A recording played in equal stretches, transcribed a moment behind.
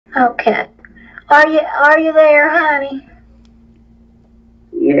Okay. Are you there, honey?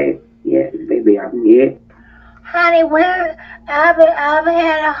 Yeah, yeah, baby, I'm here. Honey, where I've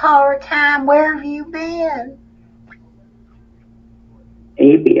had a hard time. Where have you been?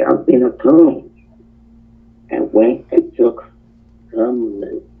 Baby, I've been at home. And when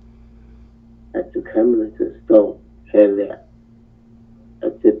Hamlet, I took Hamlet to the store earlier. I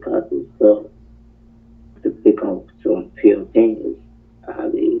took her to the store to pick up some few things. I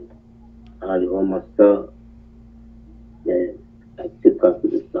had it, I had it on my stuff. Then I took her to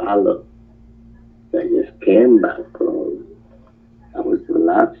the salon. I just came back home. I was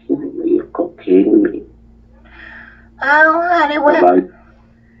relaxing when you cocaine me. Oh, honey, well, About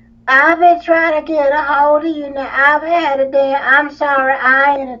I've been trying to get a hold of you now. I've had a damn. I'm sorry,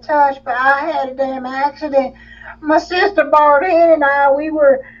 I ain't in touch, but I had a damn accident. My sister brought in and we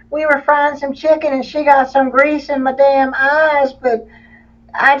were frying some chicken and she got some grease in my damn eyes, but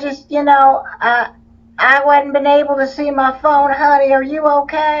I just, I wasn't been able to see my phone, honey. Are you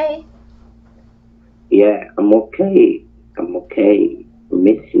okay? yeah, I'm okay. I'm okay. I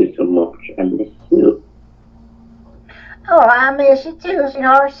miss you so much. I miss you. Oh, I miss you too,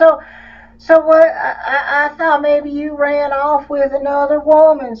 sweetheart. So what? I thought maybe you ran off with another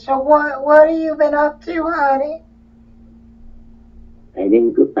woman. So what have you been up to, honey? I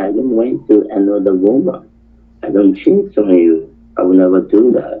didn't went to another woman. I don't cheat on you. I will never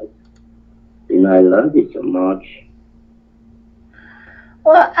do that. You know, I love you so much.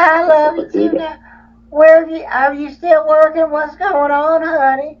 Well, I I love never you do too that. now. Where have you? Are you still working? What's going on,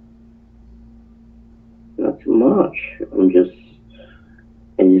 honey? Not too much.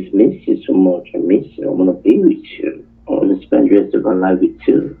 I just miss you so much. I miss you. I want to be with you. I want to spend the rest of my life with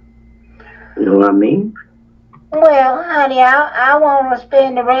you. You know what I mean? Well, honey, I want to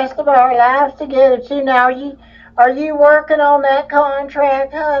spend the rest of our lives together too. Now, are you working on that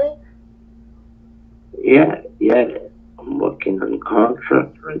contract, honey? Yeah, yeah. I'm working on a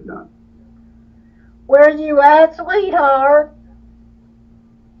contract right now. Where you at, sweetheart?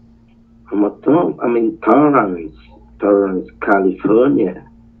 I'm in Torrance, California.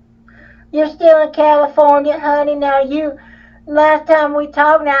 You're still in California, honey. Now, last time we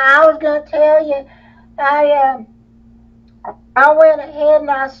talked, now I was gonna tell you, I I went ahead and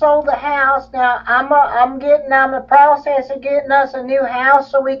I sold the house. Now I'm in the process of getting us a new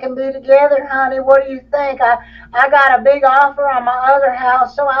house so we can be together, honey. What do you think? I got a big offer on my other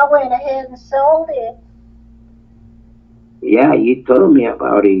house, so I went ahead and sold it. Yeah, you told me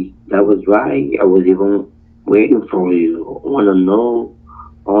about it. That was right. I was even waiting for you. I want to know.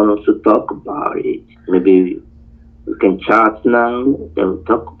 I want us to talk about it. Maybe we can chat now. Then we'll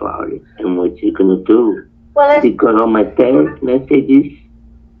talk about it and what you're gonna do. Well, Did it's you got all my text messages?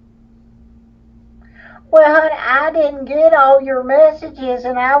 Well, honey, I didn't get all your messages,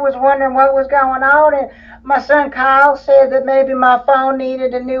 and I was wondering what was going on. And my son Kyle said that maybe my phone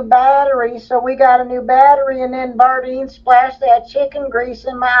needed a new battery, so we got a new battery. And then Bardine splashed that chicken grease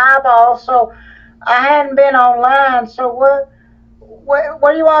in my eyeball, so I hadn't been online. So what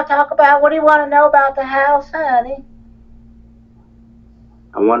do you want to talk about? What do you want to know about the house, honey?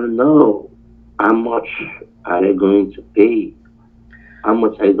 I want to know how much are they going to pay? How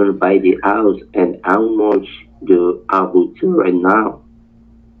much are you gonna buy the house, and how much do I will do right now?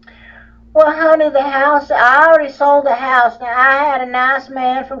 Well, honey, the house, I already sold the house. Now, I had a nice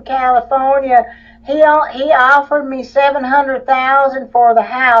man from California. He offered me 700,000 for the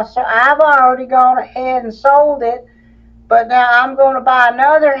house, so I've already gone ahead and sold it. But now I'm going to buy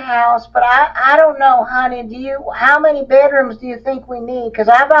another house. But I don't know, honey. How many bedrooms do you think we need? Because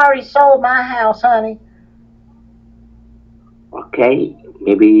I've already sold my house, honey. Okay,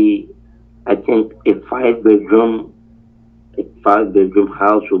 maybe I think a 5 bedroom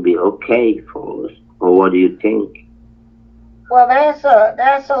house will be okay for us. Or what do you think? Well, that's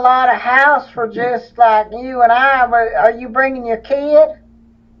a lot of house for just like you and I. But are you bringing your kid?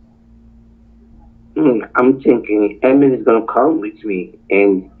 I'm thinking Emmett is gonna come with me,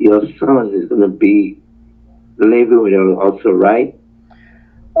 and your son is gonna be living with us also, right?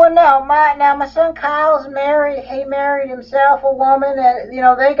 Well, no, my son Kyle's married. He married himself a woman, and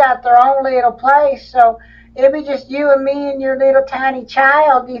they got their own little place. So it'll be just you and me and your little tiny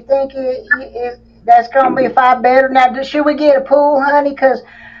child. Do you think that's gonna be 5 bedroom? Now, should we get a pool, honey? Because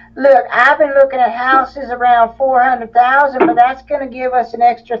look, I've been looking at houses around 400,000, but that's gonna give us an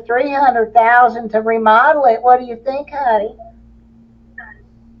extra 300,000 to remodel it. What do you think, honey?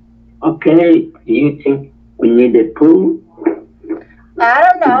 Okay. Do you think we need a pool? I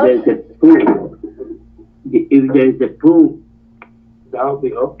don't If know. there's a pool, if there's a pool, that'll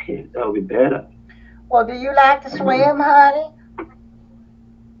be okay. That'll be better. Well, do you like to swim, honey?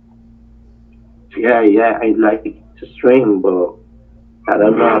 Yeah, yeah, I like to stream, but I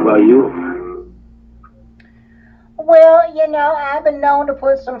don't know about you. Well, I've been known to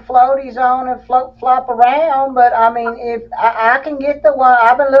put some floaties on and flop around, but I mean, if I can get the one,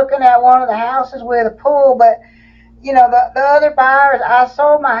 I've been looking at one of the houses with a pool, but the other buyers, I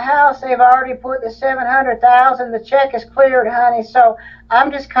sold my house, they've already put the 700,000, the check is cleared, honey, so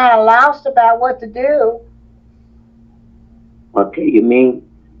I'm just kind of lost about what to do. Okay, you mean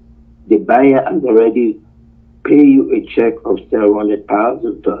the buyer has already paid you a check of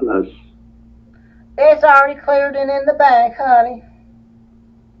 $700,000? It's already cleared and in the bank, honey.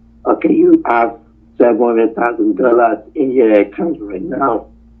 Okay, you have $700,000 in your account right now.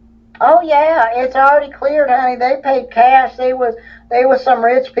 Oh yeah, it's already cleared, honey. They paid cash. They was some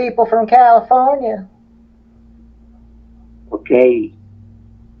rich people from California. Okay,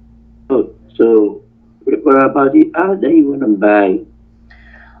 so what about the other you want to buy?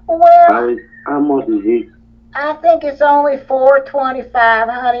 Well, How much is it? I think it's only 425,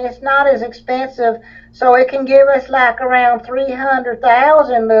 honey. It's not as expensive, so it can give us like around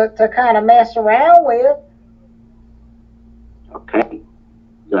 300,000 to kind of mess around with. Okay,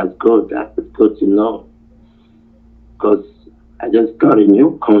 that's good. That's good to know. Because I just got a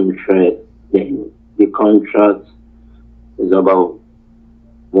new contract. Then the contract is about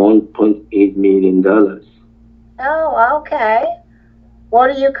 $1.8 million. Oh, okay. What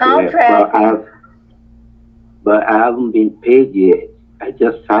are you Yeah, contracting? but I haven't been paid yet. I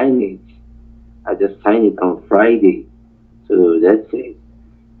just signed it. I just signed it on Friday. So that's it.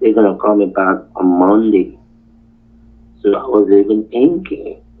 They're gonna call me back on Monday. So I was even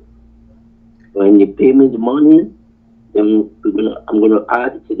thinking, when you pay me the money, then I'm gonna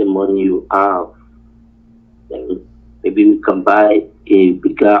add it to the money you have. Then maybe we can buy a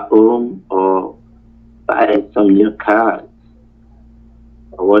bigger home or buy some new cars.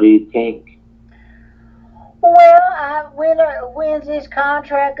 What do you think? Well, when's this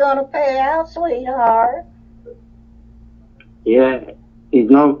contract gonna pay out, sweetheart? Yeah,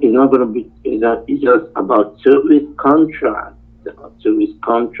 it's not gonna be it's just about 2 weeks contract. It's about 2 weeks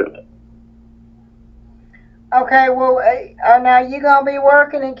contract. Okay, well, now you gonna be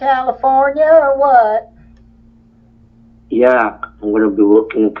working in California or what? Yeah, I'm gonna be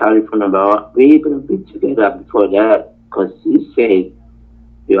working in California, but we're gonna be together before that because you said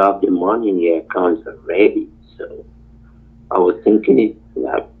you have the money in your accounts already. So I was thinking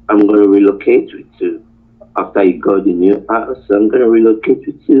that I'm gonna relocate with you after you got the new house. So I'm gonna relocate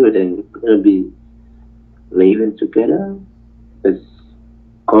with you, and then we're gonna be living together as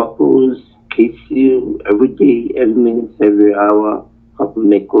couples. Kiss you every day, every minute, every hour. Couple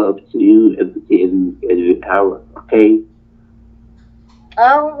make love to you every day, every hour. Okay?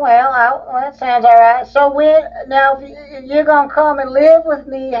 Oh well, that sounds all right. So now if you're gonna come and live with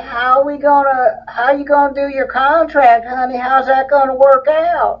me, how you gonna do your contract, honey? How's that gonna work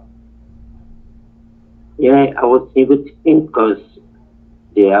out? Yeah, I was able to think because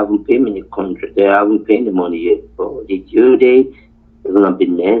they haven't paid me the contract. They haven't paid the money yet. But the due date is gonna be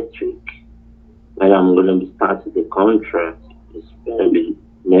next week. When I'm gonna be starting the contract, it's gonna be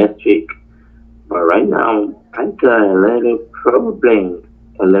next week. But right now, I got a little problem,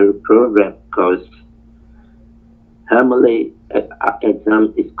 because family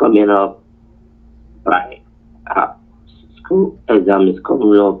exam is coming up by uh, school exam is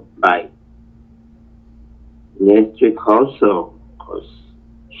coming up by next week also, because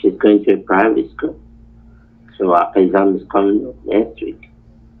she's going to a private school. So our exam is coming up next week.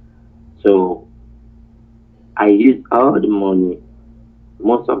 So I use all the money,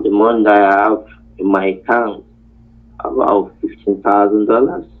 most of the money that I have in my account, about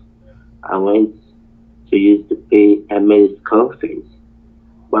 $15,000. I went to use to pay Emily's school fees,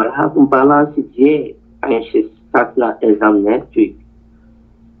 but I haven't balanced it yet. And she's starting her exam next week.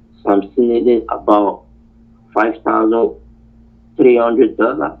 So I'm still needing about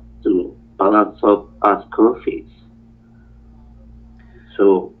 $5,300 to balance up our school fees.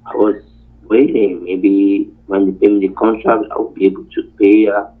 So I was waiting. Maybe when they pay me the contract, I will be able to pay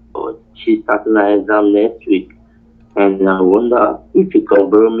her. But she's starting her exam next week. And I wonder if you can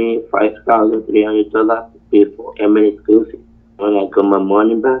borrow me $5,300 to pay for Emily's school fees. When I get my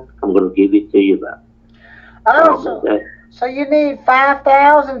money back, I'm gonna give it to you back. How Oh, about that? so you need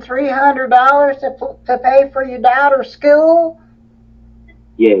 $5,300 to pay for your daughter's school?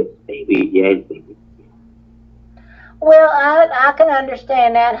 Yes, baby. Yes, baby. Well, I can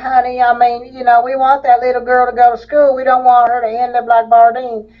understand that, honey. I mean, we want that little girl to go to school. We don't want her to end up like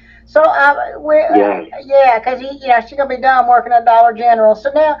Bardine. So, Yes. yeah, because she's gonna be done working at Dollar General. So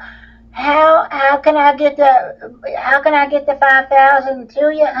now, How can I get the 5,000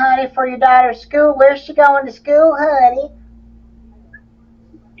 to you, honey, for your daughter's school? Where's she going to school, honey?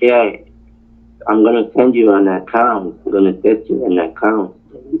 Yeah, I'm gonna send you an account. I'm gonna text you an account.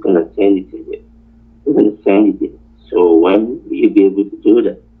 You're gonna send it to you. You're gonna send it. So when will you be able to do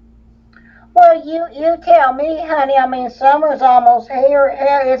that? Well, you tell me, honey. I mean, summer's almost here.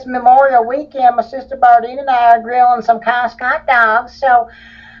 Hell, it's Memorial Weekend. My sister Bardine and I are grilling some hot dogs. So,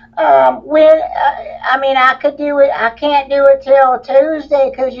 I mean, I could do it. I can't do it till Tuesday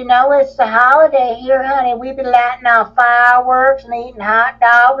because you know it's the holiday here, honey. We be lighting off fireworks and eating hot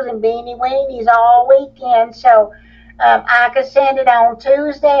dogs and beanie weenies all weekend. So, I could send it on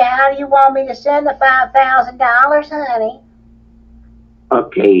Tuesday. How do you want me to send the $5,000, honey?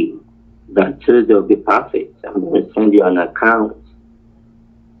 Okay, that Tuesday will be perfect. I'm gonna send you an account.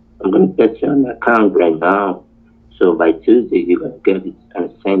 I'm gonna text you an account right now. So by Tuesday you're gonna get it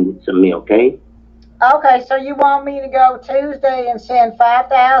and send it to me, okay? Okay, so you want me to go Tuesday and send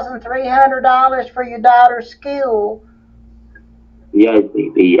 $5,300 for your daughter's school? Yes,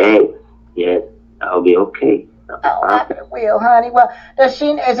 baby, yes. Yes, that'll be okay. That'll be Oh, I perfect. bet it will, honey. Well, is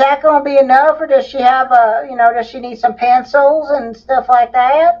that going to be enough, or does she have does she need some pencils and stuff like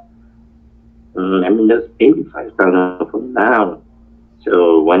that? I mean, that's 85,000 for now.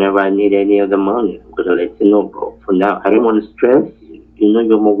 So whenever I need any other money, I'm gonna let you know. But for now, I don't want to stress you. You know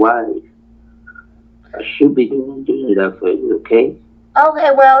you're my wife. I should be doing that for you, okay?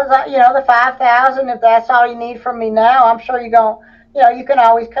 Okay, well, the 5,000. If that's all you need from me now, I'm sure you can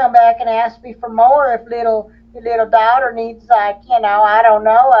always come back and ask me for more if your little daughter needs, like, I don't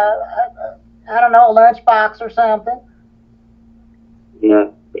know, a lunchbox or something. Yeah,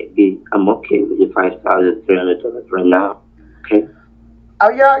 baby, I'm okay with the $5,300 right now. Okay? Oh,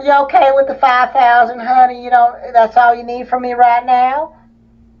 you okay with the 5,000, honey? You don't. That's all you need from me right now.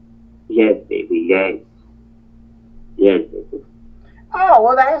 Yes, baby, yes. Yes, baby. Oh,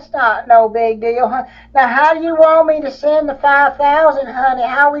 well, that's not no big deal, huh? Now, how do you want me to send the 5,000, honey?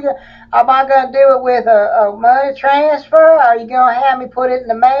 Am I gonna do it with a money transfer? Are you gonna have me put it in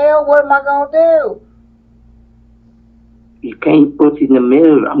the mail? What am I gonna do? You can't put it in the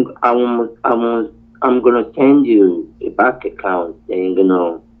mail. I'm gonna send you a bank account. Then you're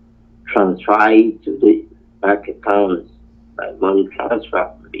gonna transfer it to the bank account by money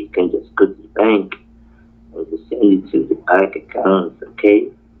transfer. You can just go to the bank and just send it to the bank account,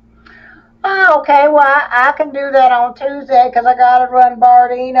 okay? Oh, okay. Well, I can do that on Tuesday because I got to run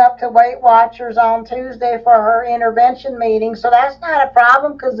Bardine up to Weight Watchers on Tuesday for her intervention meeting. So that's not a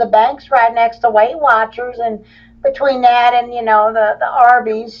problem because the bank's right next to Weight Watchers, and between that and the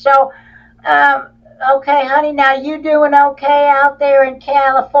Arby's. So, um, okay, honey. Now you doing okay out there in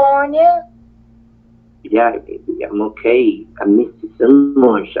California? Yeah, baby, I'm okay. I miss you so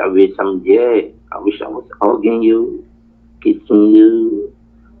much. I wish I'm there. I wish I was hugging you, kissing you,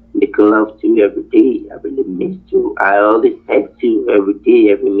 make love to you every day. I really miss you. I always text you every day,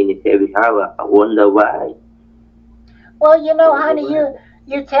 every minute, every hour. I wonder why. Well, I wonder honey, why.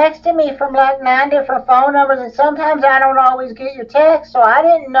 you texted me from like 9 different phone numbers, and sometimes I don't always get your text, so I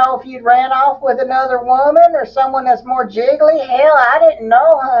didn't know if you'd ran off with another woman or someone that's more jiggly. Hell, I didn't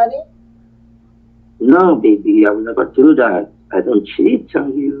know, honey. No, baby, I will never do that. I don't cheat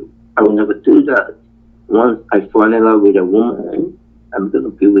on you. I will never do that. Once I fall in love with a woman, I'm gonna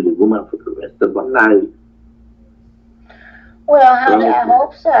be with a woman for the rest of my life. Well, honey, Promise I me.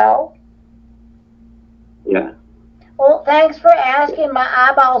 hope so. Yeah. Well, thanks for asking. My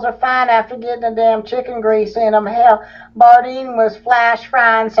eyeballs are fine after getting the damn chicken grease in them. Hell, Bardine was flash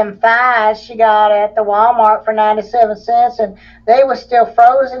frying some thighs she got at the Walmart for 97 cents, and they was still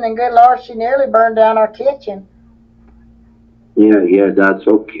frozen, and good Lord, she nearly burned down our kitchen. Yeah, yeah, that's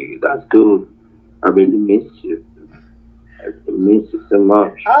okay. That's good. I really miss you. I really miss you so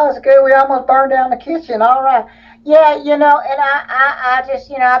much. Oh, it's good. We almost burned down the kitchen. All right. Yeah, and I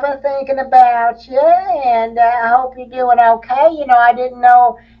just, I've been thinking about you, and I hope you're doing okay. I didn't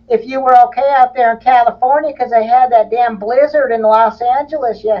know if you were okay out there in California because they had that damn blizzard in Los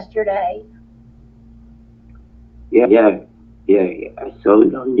Angeles yesterday. Yeah, yeah, yeah. I saw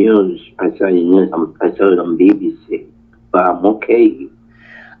it on news. I saw it on news. I saw it on BBC. But I'm okay.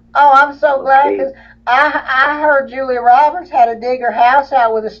 Oh, I'm I'm so glad okay. because I heard Julia Roberts had to dig her house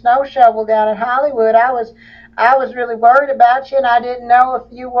out with a snow shovel down in Hollywood. I was really worried about you, and I didn't know if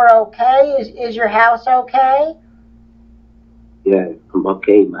you were okay. Is your house okay? Yeah, I'm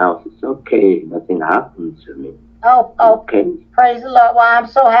okay. My house is okay. Nothing happened to me. Oh, oh, Okay. praise the Lord. Well, I'm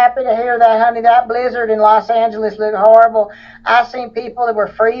so happy to hear that, honey. That blizzard in Los Angeles looked horrible. I seen people that were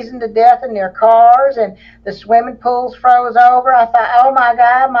freezing to death in their cars, and the swimming pools froze over. I thought, oh my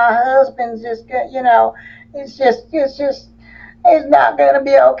God, my husband's just, it's not going to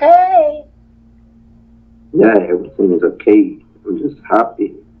be okay. Yeah, everything is okay. I'm just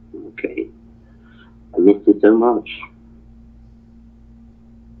happy. Okay. I miss you so much.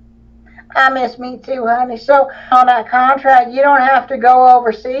 I miss me too, honey. So on that contract, you don't have to go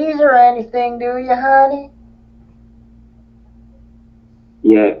overseas or anything, do you, honey?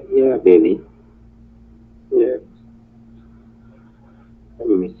 Yeah, yeah, baby. Yeah, I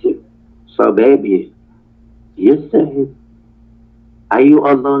miss you. So, baby, you say, are you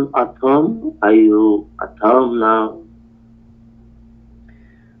alone at home? Are you at home now?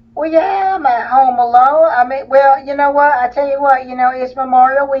 Well, yeah, I'm at home alone. I mean, well, you know what? I tell you what, it's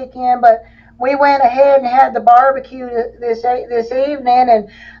Memorial Weekend, but we went ahead and had the barbecue this evening, and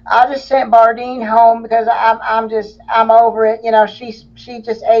I just sent Bardine home because I'm over it. She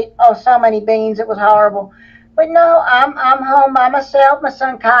just ate so many beans, it was horrible. But no, I'm home by myself. My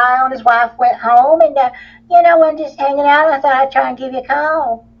son Kyle and his wife went home, and I'm just hanging out. I thought I'd try and give you a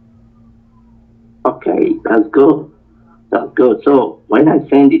call. Okay, that's good. That's good. So, when I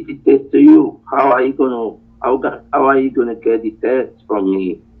send the details to you, how are you gonna get the text from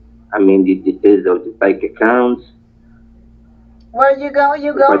me? I mean, the details of the bank accounts. Well, you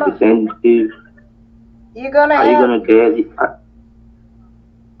If I to gonna send it to you, you gonna are you have gonna get it?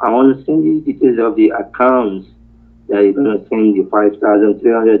 I want to send you details of the accounts that you're gonna send the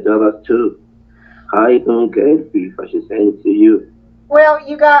 $5,300 to. How are you gonna get it if I should send it to you? Well,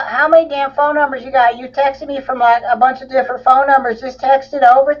 you got how many damn phone numbers you got? You texted me from like a bunch of different phone numbers. Just text it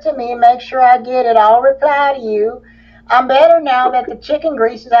over to me and make sure I get it. I'll reply to you. I'm better now that the chicken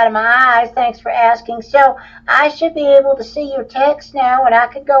grease is out of my eyes. Thanks for asking. So I should be able to see your text now, and I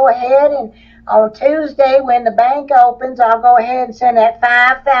could go ahead and on Tuesday when the bank opens, I'll go ahead and send that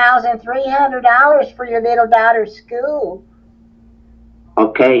 $5,300 for your little daughter's school.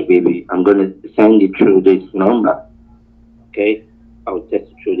 Okay, baby, I'm gonna send it through this number. Okay, I'll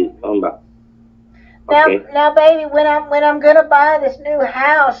text you through this number. Now, Okay. now, baby, when I'm gonna buy this new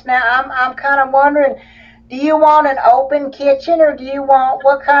house, now I'm kind of wondering, do you want an open kitchen or do you want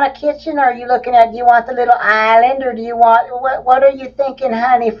what kind of kitchen are you looking at? Do you want the little island or do you want what are you thinking,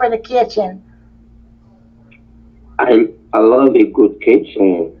 honey, for the kitchen? I love a good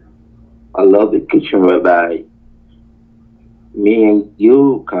kitchen. I love a kitchen whereby me and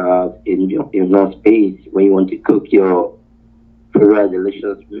you can have enough space when you want to cook your very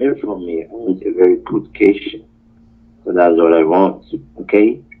delicious meal for me. I want a very good kitchen. So that's what I want.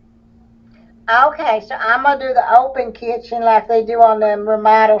 Okay? Okay, so I'm gonna do the open kitchen like they do on them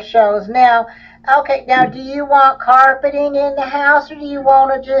remodel shows. Now, okay, now do you want carpeting in the house or do you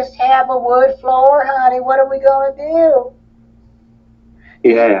want to just have a wood floor, honey? What are we gonna do? Do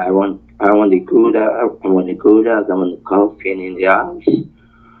you, Yeah, I want the good I want the good I want the coffee in the house.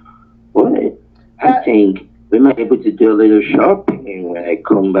 But I uh, think we might be able to do a little shopping when I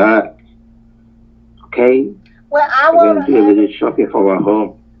come back. Okay? well, I We're want gonna to do a have little it. shopping for our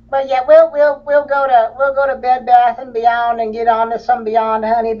home. But yeah, we'll go to Bed Bath and Beyond and get on to some Beyond,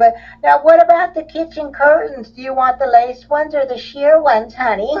 honey. But now, what about the kitchen curtains? Do you want the lace ones or the sheer ones,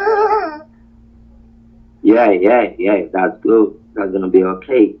 honey? Well, Yeah, yeah, yeah, that's good. That's gonna be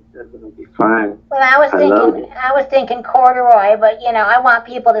okay. That's gonna be fine. I was I thinking love it. I was thinking corduroy, but I want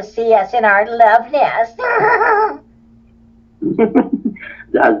people to see us in our love nest.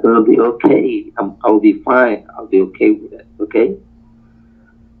 That's gonna be okay. I'll be fine. I'll be okay with it. Okay?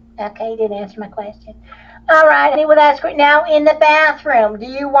 Okay, you didn't answer my question. All right, honey. Well, that's great. Now, in the bathroom, do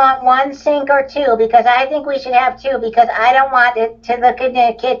you want one sink or two? Because I think we should have two. Because I don't want it to look in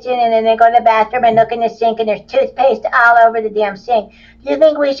the kitchen and then go to the bathroom and look in the sink and there's toothpaste all over the damn sink. Do you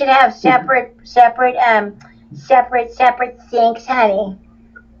think we should have separate sinks, honey?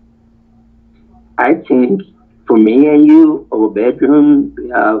 I think for me and you, our bedroom, we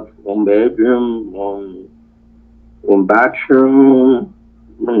have one bedroom, one bathroom.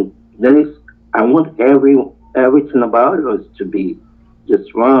 There is. I want everything about us to be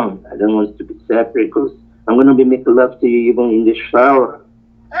just one. I don't want it to be separate because I'm gonna be making love to you even in the shower.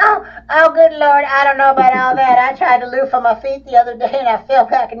 Oh, good Lord! I don't know about all that. I tried to loofah my feet the other day, and I fell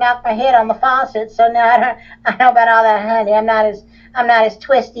back and knocked my head on the faucet. So now I don't know about all that, honey. I'm not as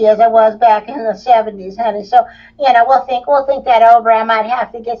twisty as I was back in the '70s, honey. So we'll think that over. I might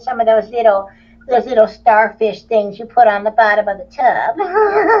have to get some of those little starfish things you put on the bottom of the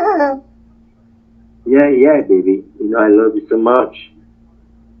tub. Yeah, yeah, baby. You know I love you so much.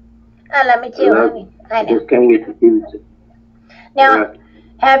 I love me I too, love honey. you. I know. Just can't wait to see you. Now,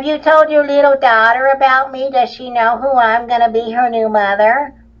 have you told your little daughter about me? Does she know who I'm going to be her new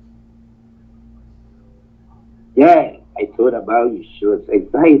mother? Yeah, I told about you. She was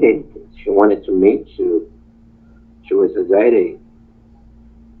excited. She wanted to meet you. She was excited.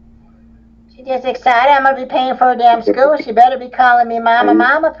 She's just excited. I'm going to be paying for her damn school. She better be calling me Mama,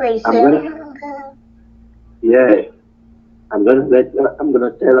 Mama pretty soon. Yeah, I'm gonna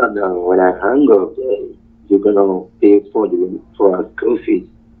tell her now when I hang up. You're gonna pay for her school fees.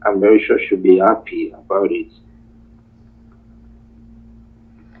 I'm very sure she'll be happy about it.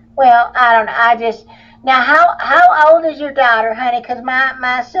 Well, I don't know. I just now how old is your daughter, honey? Because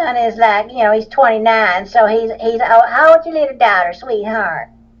my son is like he's 29, so he's how old's your little daughter, sweetheart?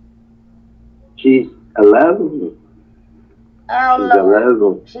 She's 11. Oh She's Lord,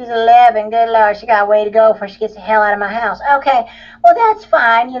 11. she's 11. Good Lord, she got a way to go before she gets the hell out of my house. Okay, well that's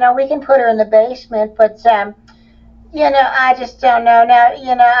fine. We can put her in the basement, but I just don't know. Now,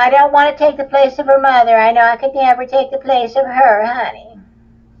 I don't want to take the place of her mother. I know I could never take the place of her, honey.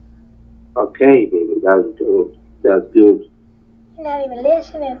 Okay, baby, that's good. That's good. You're not even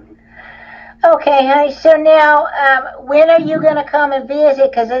listening. Okay, honey. So now, when are you gonna come and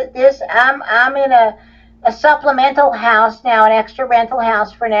visit? Because I'm in a supplemental house now, an extra rental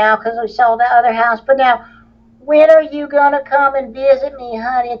house for now, because we sold the other house. But now, when are you gonna come and visit me,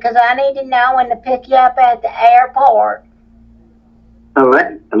 honey? Because I need to know when to pick you up at the airport. All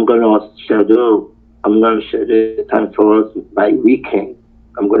right, I'm gonna schedule the time for us by weekend.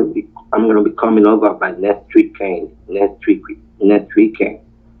 I'm gonna be coming over by next weekend. Next weekend.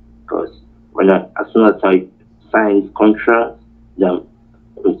 Because as soon as I sign the contract, then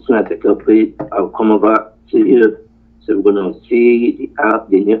as soon as I complete, I'll come over to you. So we're gonna see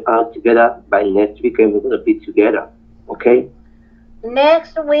the new house together. By next weekend, we're gonna be together. Okay?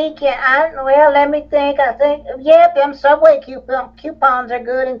 Next weekend, well, let me think. I think, yep, them subway coupons are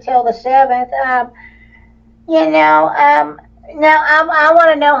good until the 7th. Now I want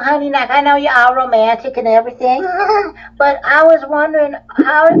to know, honey. Like I know you're all romantic and everything, but I was wondering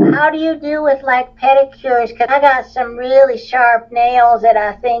how do you do with like pedicures? Because I got some really sharp nails that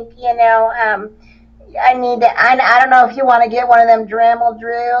I think I need to. I don't know if you want to get one of them Dremel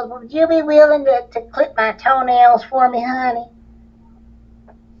drills. Would you be willing to clip my toenails for me, honey?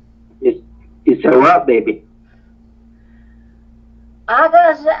 It's a wrap, baby.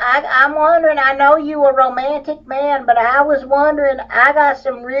 I'm wondering, I know you a romantic man, but I was wondering, I got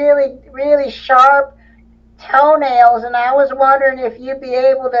some really, really sharp toenails, and I was wondering if you'd be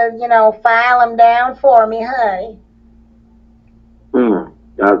able to, file them down for me, honey.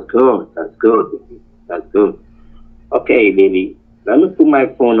 That's good. That's good, baby. That's good. Okay, baby. Let me put my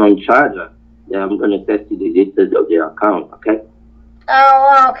phone on charger. Then I'm gonna text you the details of the account, okay?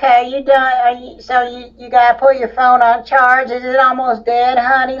 Oh, okay. You done? So you gotta put your phone on charge. Is it almost dead,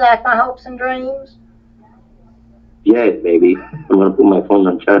 honey? Like my hopes and dreams? Yes, baby. I'm gonna put my phone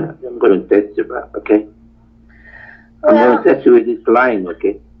on charge. I'm gonna text you back, okay? Well, I'm gonna text you with this line,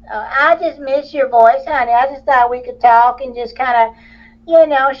 okay? I just miss your voice, honey. I just thought we could talk and just kind of,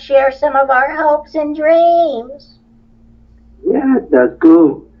 share some of our hopes and dreams. Yeah, that's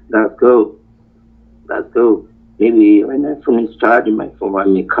good. That's good. That's good. Maybe when I finish charging my phone, I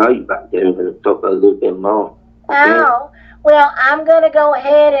may call you back. Then we're gonna talk a little bit more. Okay? Oh, well, I'm gonna go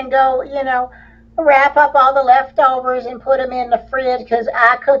ahead and go, wrap up all the leftovers and put them in the fridge because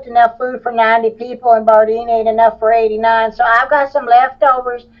I cooked enough food for 90 people and Bardine ate enough for 89. So I've got some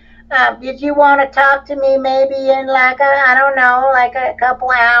leftovers. Did you want to talk to me maybe in like I don't know, like a couple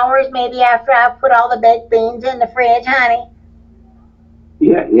hours, maybe after I put all the baked beans in the fridge, honey?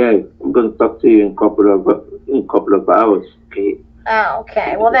 Yeah. I'm gonna talk to you in a couple of hours. Okay. Oh,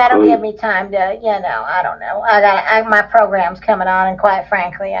 okay. Well, that'll give me time to, I don't know. My program's coming on, and quite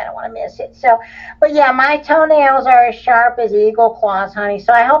frankly, I don't want to miss it. So, but yeah, my toenails are as sharp as eagle claws, honey.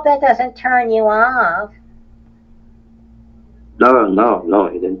 So I hope that doesn't turn you off. No,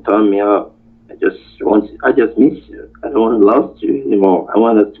 it didn't turn me off. I just miss you. I don't want to lose you anymore. I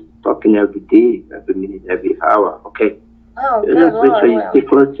want us to talking every day, every minute, every hour. Okay. Oh, You good just make Lord. sure you stay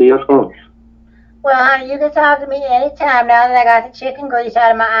close to your phone. Well, honey, you can talk to me anytime. Now that I got the chicken grease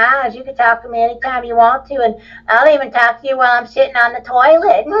out of my eyes, you can talk to me anytime you want to, and I'll even talk to you while I'm sitting on the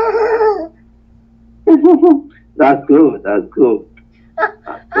toilet. That's good. That's good.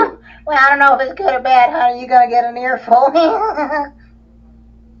 Well, I don't know if it's good or bad, honey. You're gonna get an earful. All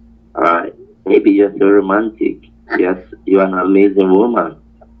right. Maybe you're so romantic. Yes, you're an amazing woman.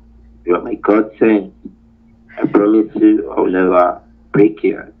 You're my godsend. I promise you I'll never break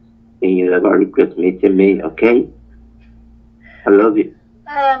you. And you never regret meeting me, okay? I love you.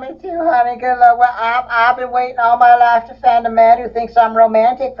 Me too, honey. Good luck. Well, I've been waiting all my life to find a man who thinks I'm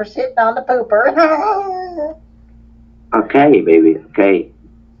romantic for sitting on the pooper. Okay, baby. Okay.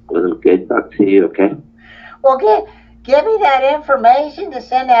 Well, good luck to you. Okay. Well, give me that information to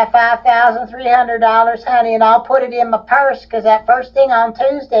send that $5,300, honey, and I'll put it in my purse. Cause that first thing on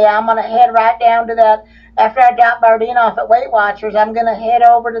Tuesday, I'm gonna head right down to that. After I drop Bardine off at Weight Watchers, I'm gonna head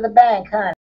over to the bank, honey.